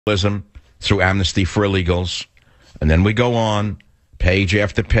through Amnesty for Illegals, and then we go on, page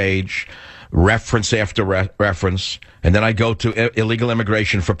after page, reference after reference, and then I go to illegal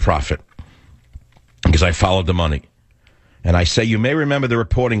immigration for profit, because I followed the money. And I say, you may remember the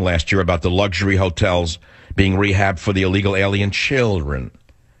reporting last year about the luxury hotels being rehabbed for the illegal alien children,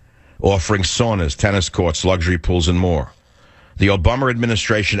 offering saunas, tennis courts, luxury pools, and more. The Obama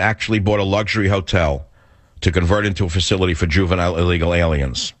administration actually bought a luxury hotel to convert into a facility for juvenile illegal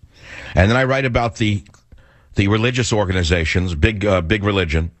aliens. And then I write about the religious organizations, big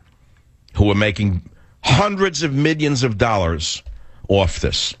religion, who are making hundreds of millions of dollars off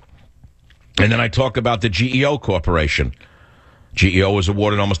this. And then I talk about the GEO Corporation. GEO was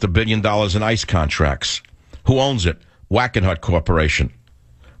awarded almost $1 billion in ICE contracts. Who owns it? Wackenhut Corporation,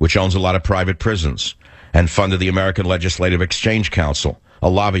 which owns a lot of private prisons and funded the American Legislative Exchange Council, a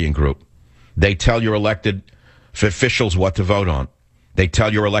lobbying group. They tell your elected officials what to vote on. They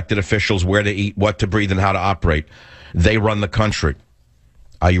tell your elected officials where to eat, what to breathe, and how to operate. They run the country.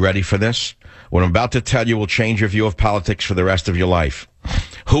 Are you ready for this? What I'm about to tell you will change your view of politics for the rest of your life.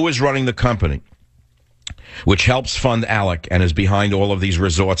 Who is running the company which helps fund ALEC and is behind all of these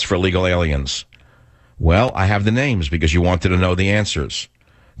resorts for illegal aliens? Well, I have the names because you wanted to know the answers.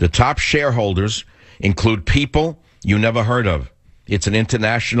 The top shareholders include people you never heard of. It's an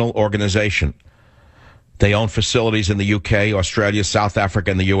international organization. They own facilities in the UK, Australia, South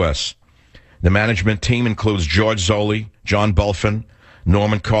Africa, and the US. The management team includes George Zoley, John Bulfin,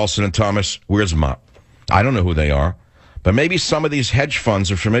 Norman Carlson, and Thomas Wiersma. I don't know who they are, but maybe some of these hedge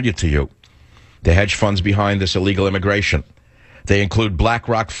funds are familiar to you. The hedge funds behind this illegal immigration. They include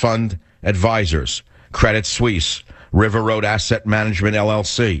BlackRock Fund Advisors, Credit Suisse, River Road Asset Management,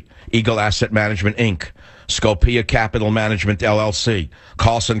 LLC, Eagle Asset Management, Inc., Scopia Capital Management, LLC,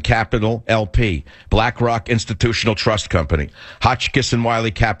 Carlson Capital, LP, BlackRock Institutional Trust Company, Hotchkiss &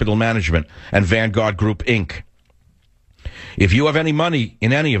 Wiley Capital Management, and Vanguard Group, Inc. If you have any money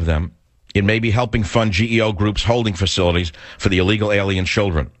in any of them, it may be helping fund GEO Group's holding facilities for the illegal alien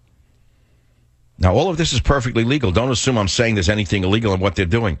children. Now, all of this is perfectly legal. Don't assume I'm saying there's anything illegal in what they're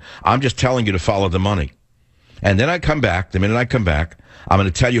doing. I'm just telling you to follow the money. And then I come back, the minute I come back, I'm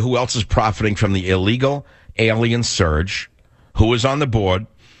going to tell you who else is profiting from the illegal alien surge, who is on the board,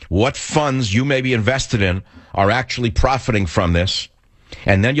 what funds you may be invested in are actually profiting from this,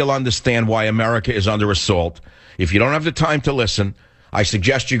 and then you'll understand why America is under assault. If you don't have the time to listen, I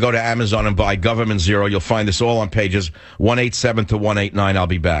suggest you go to Amazon and buy Government Zero. You'll find this all on pages 187 to 189. I'll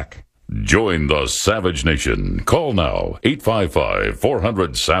be back. Join the Savage Nation. Call now,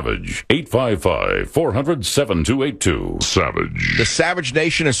 855-400-SAVAGE, 855-400-7282. Savage. The Savage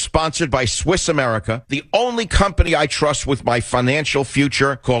Nation is sponsored by Swiss America, the only company I trust with my financial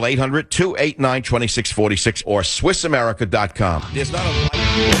future. Call 800-289-2646 or SwissAmerica.com. There's not a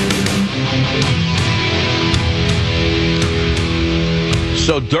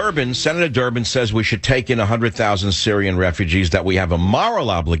So Senator Durbin says we should take in 100,000 Syrian refugees, that we have a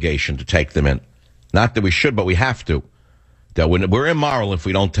moral obligation to take them in. Not that we should, but we have to. That we're immoral if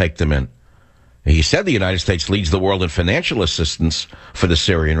we don't take them in. He said the United States leads the world in financial assistance for the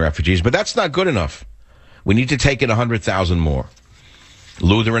Syrian refugees, but that's not good enough. We need to take in 100,000 more.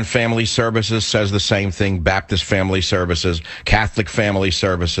 Lutheran Family Services says the same thing, Baptist Family Services, Catholic Family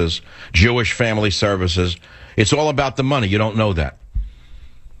Services, Jewish Family Services. It's all about the money. You don't know that.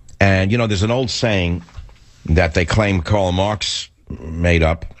 And, you know, there's an old saying that they claim Karl Marx made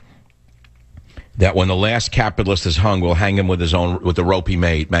up, that when the last capitalist is hung, we'll hang him with the rope he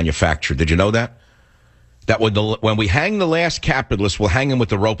manufactured. Did you know that? That when we hang the last capitalist, we'll hang him with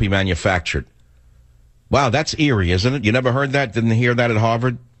the rope he manufactured. Wow, that's eerie, isn't it? You never heard that? Didn't hear that at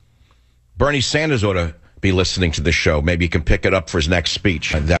Harvard? Bernie Sanders ought to be listening to this show. Maybe you can pick it up for his next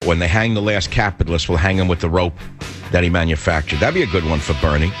speech. That when they hang the last capitalist, we'll hang him with the rope that he manufactured. That'd be a good one for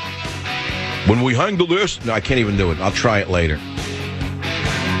Bernie. When we hang the last... No, I can't even do it. I'll try it later.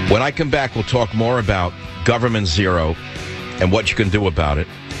 When I come back, we'll talk more about Government Zero and what you can do about it.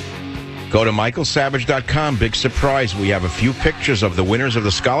 Go to michaelsavage.com. Big surprise. We have a few pictures of the winners of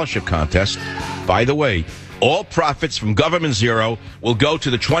the scholarship contest. By the way, all profits from Government Zero will go to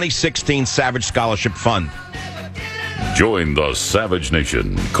the 2016 Savage Scholarship Fund. Join the Savage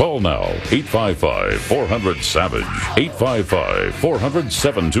Nation. Call now, 855-400-SAVAGE,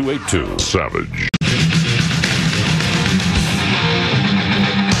 855-400-7282. Savage.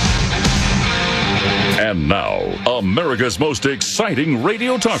 And now, America's most exciting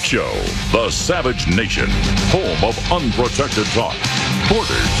radio talk show, The Savage Nation, home of unprotected talk,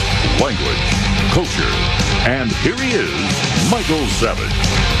 borders, language, culture. And here he is, Michael Savage.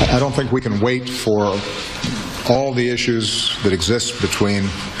 I don't think we can wait for all the issues that exist between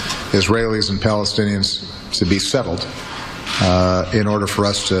Israelis and Palestinians to be settled in order for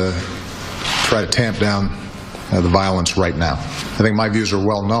us to try to tamp down the violence right now. I think my views are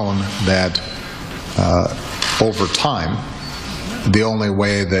well known that over time, the only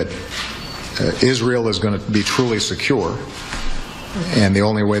way that Israel is going to be truly secure and the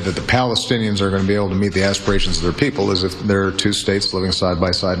only way that the Palestinians are going to be able to meet the aspirations of their people is if there are two states living side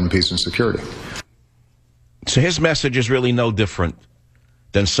by side in peace and security. So his message is really no different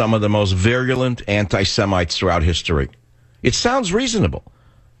than some of the most virulent anti-Semites throughout history. It sounds reasonable.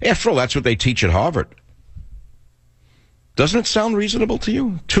 After all, that's what they teach at Harvard. Doesn't it sound reasonable to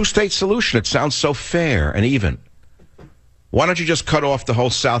you? Two-state solution. It sounds so fair and even. Why don't you just cut off the whole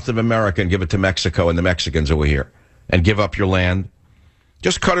South of America and give it to Mexico and the Mexicans who are here and give up your land?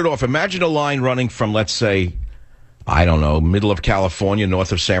 Just cut it off. Imagine a line running from, let's say, I don't know, middle of California,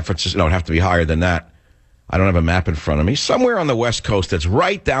 north of San Francisco. No, it'd have to be higher than that. I don't have a map in front of me. Somewhere on the West Coast that's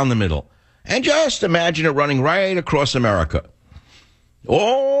right down the middle. And just imagine it running right across America.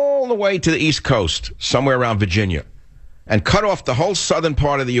 All the way to the East Coast, somewhere around Virginia. And cut off the whole southern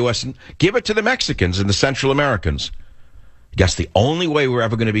part of the U.S. and give it to the Mexicans and the Central Americans. That's the only way we're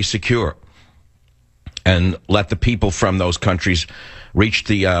ever going to be secure. And let the people from those countries reach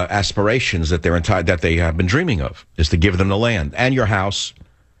the aspirations that that they have been dreaming of, is to give them the land and your house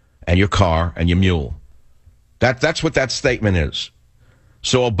and your car and your mule. That's what that statement is.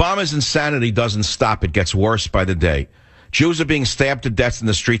 So Obama's insanity doesn't stop. It gets worse by the day. Jews are being stabbed to death in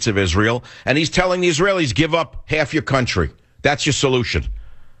the streets of Israel, and he's telling the Israelis, give up half your country. That's your solution.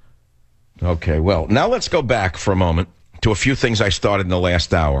 Okay, well, now let's go back for a moment to a few things I started in the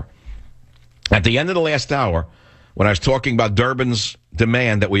last hour. At the end of the last hour, when I was talking about Durbin's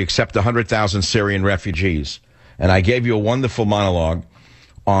demand that we accept 100,000 Syrian refugees, and I gave you a wonderful monologue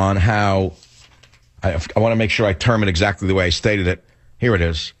on how, I want to make sure I term it exactly the way I stated it. Here it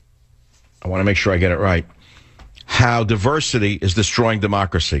is. I want to make sure I get it right. How diversity is destroying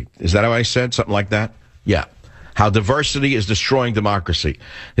democracy. Is that how I said? Something like that? Yeah. How diversity is destroying democracy.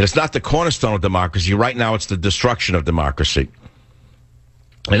 And it's not the cornerstone of democracy. Right now, it's the destruction of democracy.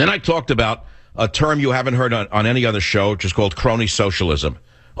 And then I talked about a term you haven't heard on any other show, which is called crony socialism.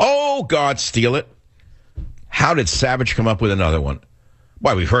 Oh, God, steal it. How did Savage come up with another one?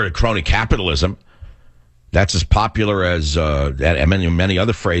 Why, we've heard of crony capitalism. That's as popular as many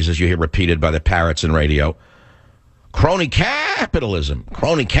other phrases you hear repeated by the parrots in radio. Crony capitalism.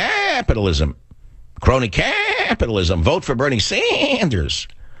 Crony capitalism. Crony capitalism. Vote for Bernie Sanders.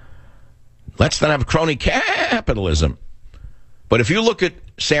 Let's not have crony capitalism. But if you look at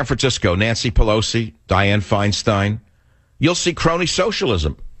San Francisco, Nancy Pelosi, Dianne Feinstein, you'll see crony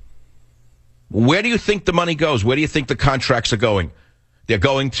socialism. Where do you think the money goes? Where do you think the contracts are going? They're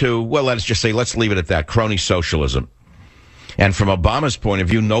going to, well, let's just say, let's leave it at that, crony socialism. And from Obama's point of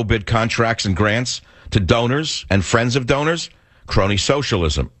view, no bid contracts and grants to donors and friends of donors, crony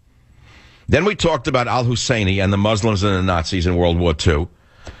socialism. Then we talked about al-Husseini and the Muslims and the Nazis in World War II.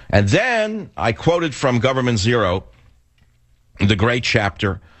 And then I quoted from Government Zero, the great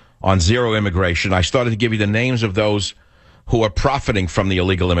chapter on zero immigration. I started to give you the names of those who are profiting from the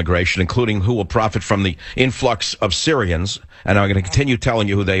illegal immigration, including who will profit from the influx of Syrians. And I'm going to continue telling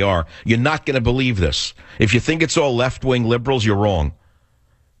you who they are. You're not going to believe this. If you think it's all left-wing liberals, you're wrong.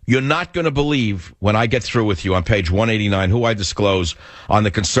 You're not going to believe, when I get through with you on page 189, who I disclose on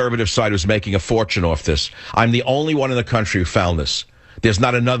the conservative side who's making a fortune off this. I'm the only one in the country who found this. There's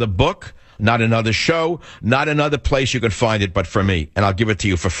not another book, not another show, not another place you can find it but for me, and I'll give it to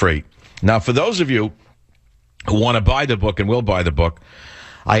you for free. Now, for those of you who want to buy the book and will buy the book,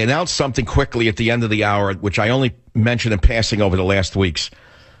 I announced something quickly at the end of the hour, which I only mentioned in passing over the last weeks.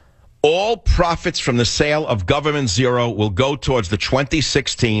 All profits from the sale of Government Zero will go towards the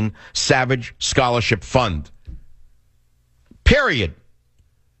 2016 Savage Scholarship Fund. Period.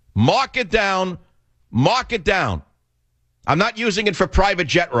 Mark it down. Mark it down. I'm not using it for private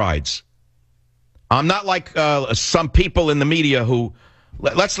jet rides. I'm not like some people in the media who...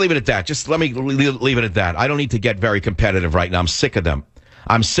 Let's leave it at that. Just let me leave it at that. I don't need to get very competitive right now. I'm sick of them.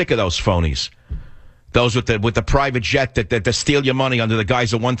 I'm sick of those phonies. Those with the private jet that steal your money under the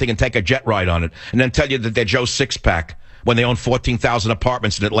guise of one thing and take a jet ride on it, and then tell you that they're Joe Sixpack when they own 14,000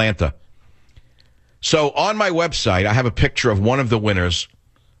 apartments in Atlanta. So on my website, I have a picture of one of the winners.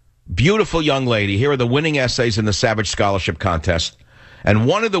 Beautiful young lady. Here are the winning essays in the Savage Scholarship Contest. And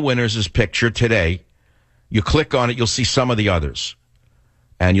one of the winners is pictured today. You click on it, you'll see some of the others.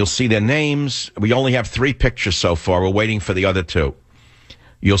 And you'll see their names. We only have 3 pictures so far. We're waiting for the other 2.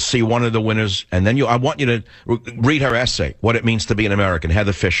 You'll see one of the winners, and then I want you to read her essay, What It Means to Be an American,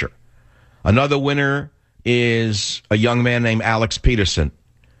 Heather Fisher. Another winner, is a young man named Alex Peterson.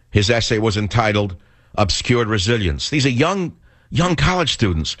 His essay was entitled Obscured Resilience. These are young college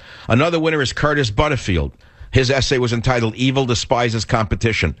students. Another winner is Curtis Butterfield. His essay was entitled Evil Despises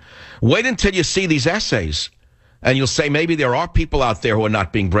Competition. Wait until you see these essays, and you'll say maybe there are people out there who are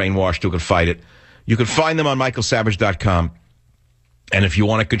not being brainwashed who can fight it. You can find them on michaelsavage.com. And if you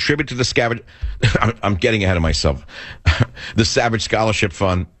want to contribute to the Savage, I'm getting ahead of myself, the Savage Scholarship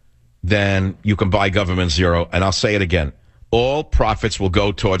Fund, then you can buy Government Zero. And I'll say it again. All profits will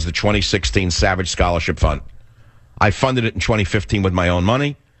go towards the 2016 Savage Scholarship Fund. I funded it in 2015 with my own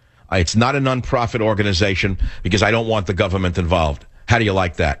money. It's not a nonprofit organization because I don't want the government involved. How do you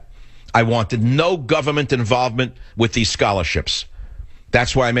like that? I wanted no government involvement with these scholarships.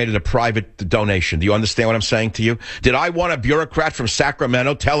 That's why I made it a private donation. Do you understand what I'm saying to you? Did I want a bureaucrat from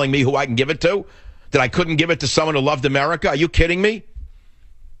Sacramento telling me who I can give it to? That I couldn't give it to someone who loved America? Are you kidding me?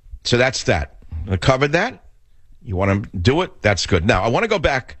 So that's that. I covered that. You want to do it? That's good. Now, I want to go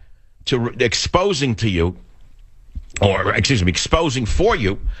back to exposing to you, or excuse me, exposing for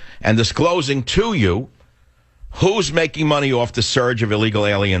you and disclosing to you who's making money off the surge of illegal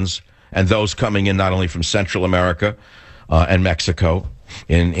aliens and those coming in not only from Central America and Mexico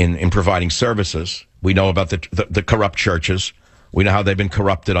in providing services. We know about the corrupt churches. We know how they've been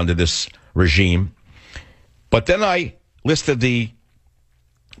corrupted under this regime. But then I listed the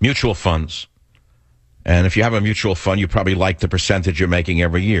mutual funds. And if you have a mutual fund, you probably like the percentage you're making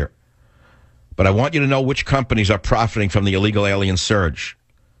every year. But I want you to know which companies are profiting from the illegal alien surge.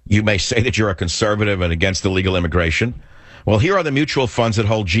 You may say that you're a conservative and against illegal immigration. Well, here are the mutual funds that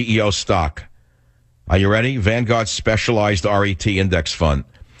hold GEO stock. Are you ready? Vanguard Specialized RET Index Fund,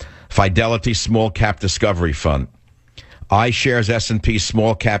 Fidelity Small Cap Discovery Fund, iShares S&P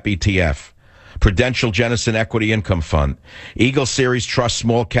Small Cap ETF, Prudential Jennison Equity Income Fund, Eagle Series Trust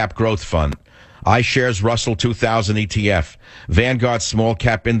Small Cap Growth Fund, iShares Russell 2000 ETF, Vanguard Small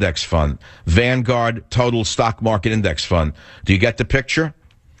Cap Index Fund, Vanguard Total Stock Market Index Fund. Do you get the picture?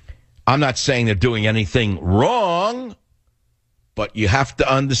 I'm not saying they're doing anything wrong, but you have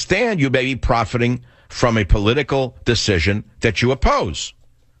to understand you may be profiting from a political decision that you oppose.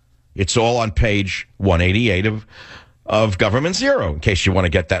 It's all on page 188 of Government Zero, in case you want to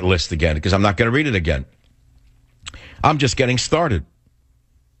get that list again, because I'm not going to read it again. I'm just getting started.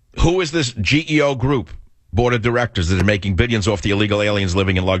 Who is this GEO group, board of directors, that are making billions off the illegal aliens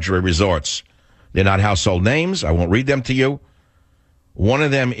living in luxury resorts? They're not household names. I won't read them to you. One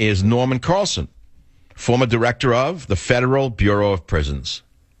of them is Norman Carlson, former director of the Federal Bureau of Prisons.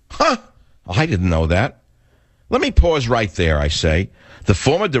 Huh, I didn't know that. Let me pause right there, I say. The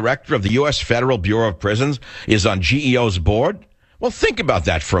former director of the U.S. Federal Bureau of Prisons is on GEO's board? Well, think about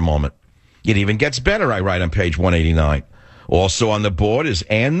that for a moment. It even gets better, I write on page 189. Also on the board is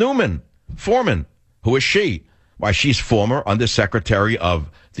Ann Newman, foreman. Who is she? Why, she's former Undersecretary of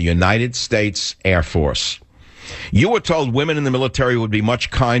the United States Air Force. You were told women in the military would be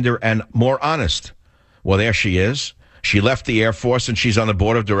much kinder and more honest. Well, there she is. She left the Air Force, and she's on the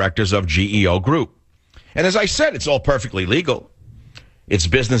board of directors of GEO Group. And as I said, it's all perfectly legal. It's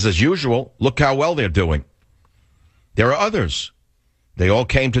business as usual. Look how well they're doing. There are others. They all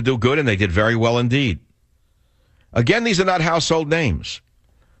came to do good, and they did very well indeed. Again, these are not household names.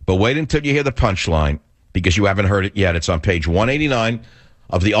 But wait until you hear the punchline, because you haven't heard it yet. It's on page 189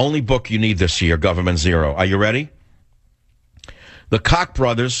 of the only book you need this year, Government Zero. Are you ready? The Koch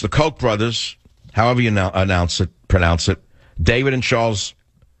brothers, however you pronounce it, David and Charles,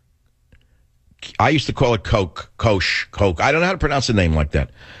 I used to call it Koch. I don't know how to pronounce a name like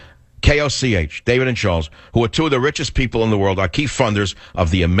that. Koch, David and Charles, who are two of the richest people in the world, are key funders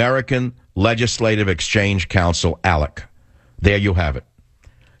of the American Legislative Exchange Council, ALEC. There you have it.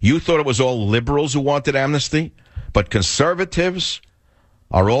 You thought it was all liberals who wanted amnesty, but conservatives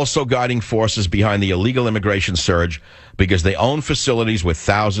are also guiding forces behind the illegal immigration surge because they own facilities with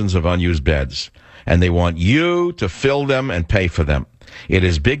thousands of unused beds, and they want you to fill them and pay for them. It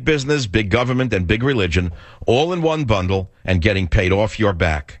is big business, big government, and big religion, all in one bundle and getting paid off your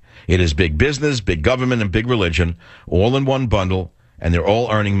back. It is big business, big government, and big religion, all in one bundle, and they're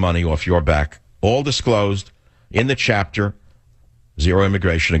all earning money off your back. All disclosed in the chapter, Zero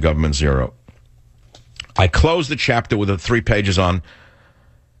Immigration and Government Zero. I close the chapter with the 3 pages on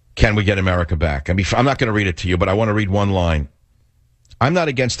Can We Get America Back? I'm not going to read it to you, but I want to read one line. I'm not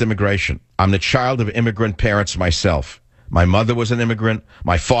against immigration. I'm the child of immigrant parents myself. My mother was an immigrant.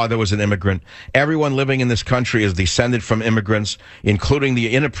 My father was an immigrant. Everyone living in this country is descended from immigrants, including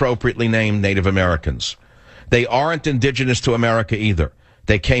the inappropriately named Native Americans. They aren't indigenous to America either.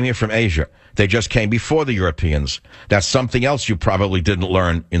 They came here from Asia. They just came before the Europeans. That's something else you probably didn't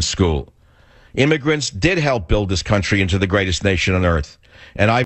learn in school. Immigrants did help build this country into the greatest nation on earth. And I